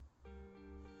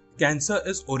Cancer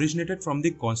is originated from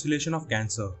the constellation of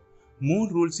Cancer. Moon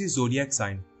rules the zodiac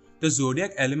sign. The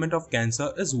zodiac element of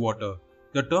Cancer is water.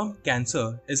 The term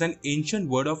Cancer is an ancient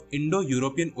word of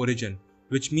Indo-European origin,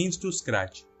 which means to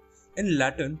scratch. In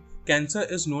Latin, Cancer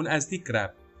is known as the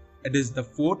crab. It is the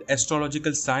fourth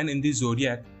astrological sign in the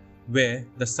zodiac, where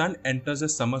the sun enters a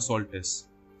summer solstice.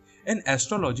 In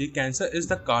astrology, Cancer is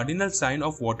the cardinal sign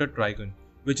of water trigon,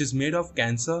 which is made of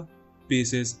Cancer,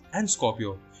 Pisces, and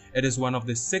Scorpio. It is one of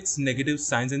the 6 negative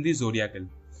signs in the zodiacal.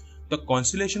 The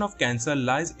constellation of Cancer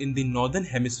lies in the northern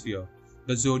hemisphere.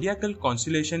 The zodiacal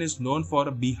constellation is known for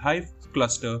a beehive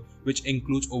cluster which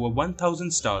includes over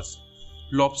 1000 stars.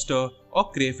 Lobster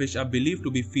or crayfish are believed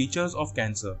to be features of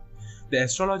Cancer. The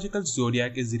astrological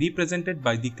zodiac is represented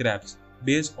by the crabs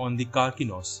based on the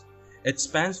Carkinos. It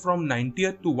spans from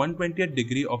 90th to 120th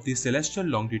degree of the celestial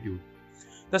longitude.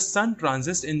 The sun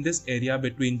transits in this area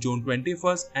between June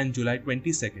 21st and July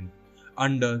 22nd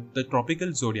under the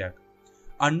tropical zodiac.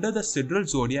 Under the sidereal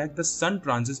zodiac, the sun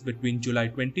transits between July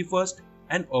 21st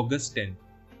and August 10th.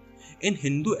 In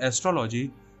Hindu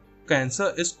astrology,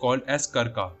 Cancer is called as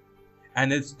Karka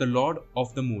and is the lord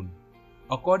of the moon.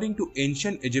 According to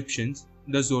ancient Egyptians,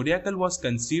 the zodiacal was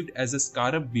conceived as a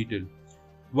scarab beetle,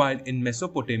 while in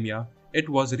Mesopotamia, it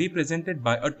was represented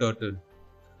by a turtle.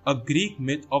 A Greek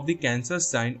myth of the Cancer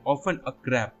sign, often a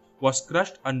crab, was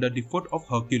crushed under the foot of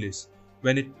Hercules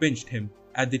when it pinched him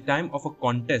at the time of a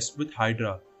contest with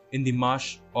Hydra in the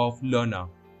marsh of Lerna.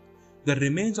 The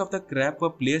remains of the crab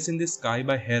were placed in the sky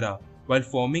by Hera while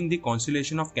forming the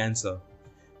constellation of Cancer.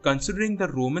 Considering the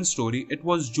Roman story, it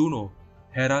was Juno,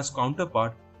 Hera's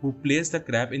counterpart, who placed the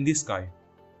crab in the sky.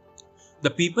 The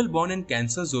people born in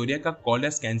Cancer zodiac are called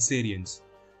as Cancerians.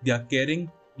 They are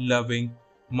caring, loving,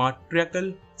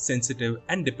 matriarchal, sensitive,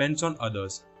 and depends on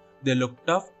others. They look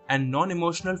tough and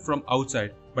non-emotional from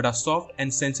outside but are soft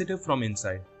and sensitive from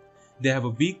inside. They have a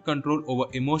weak control over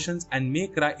emotions and may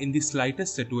cry in the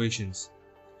slightest situations.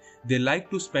 They like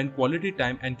to spend quality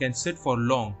time and can sit for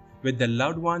long with their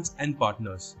loved ones and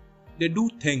partners. They do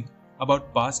think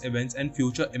about past events and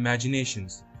future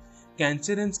imaginations.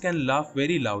 Cancerians can laugh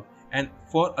very loud and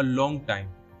for a long time.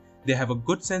 They have a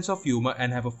good sense of humor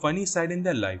and have a funny side in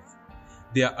their life.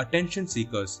 They are attention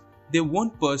seekers. They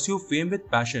won't pursue fame with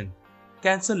passion.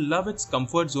 Cancer love its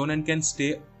comfort zone and can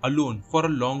stay alone for a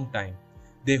long time.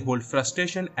 They hold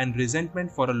frustration and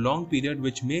resentment for a long period,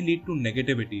 which may lead to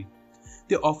negativity.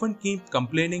 They often keep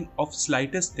complaining of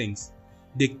slightest things.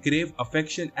 They crave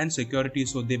affection and security,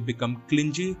 so they become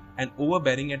clingy and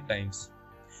overbearing at times.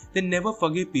 They never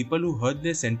forgive people who hurt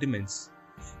their sentiments.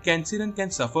 Cancerian can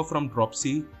suffer from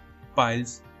dropsy,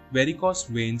 piles, varicose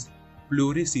veins,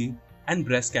 pleurisy, and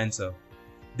breast cancer.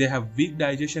 They have weak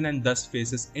digestion and thus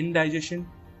faces indigestion,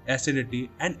 acidity,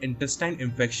 and intestine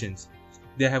infections.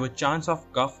 They have a chance of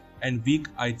cough and weak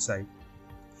eyesight.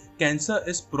 Cancer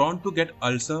is prone to get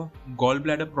ulcer,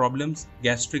 gallbladder problems,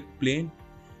 gastric pain,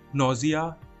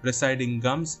 nausea, receding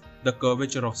gums, the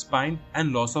curvature of spine,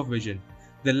 and loss of vision.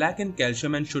 They lack in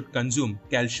calcium and should consume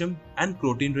calcium and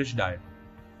protein-rich diet.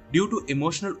 Due to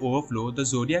emotional overflow, the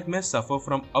zodiac may suffer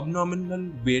from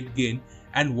abnormal weight gain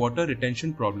and water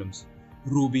retention problems.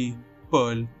 Ruby,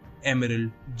 pearl,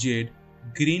 emerald, jade,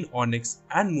 green onyx,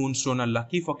 and moonstone are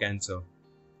lucky for Cancer.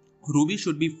 Ruby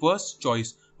should be first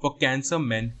choice for Cancer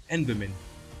men and women.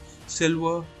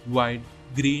 Silver, white,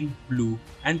 green, blue,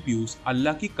 and puce are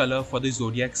lucky color for the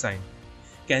zodiac sign.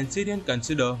 Cancerians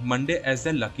consider Monday as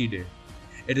their lucky day.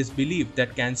 It is believed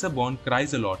that Cancer born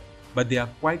cries a lot, but they are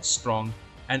quite strong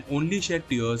and only shed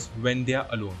tears when they are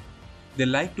alone. They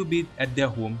like to be at their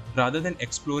home rather than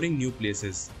exploring new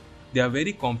places. They are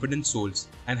very confident souls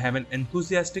and have an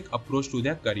enthusiastic approach to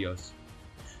their careers.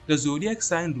 The zodiac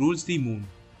sign rules the moon,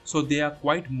 so they are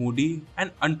quite moody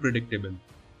and unpredictable.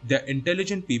 They are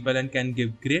intelligent people and can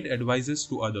give great advices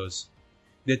to others.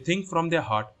 They think from their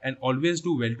heart and always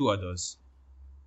do well to others.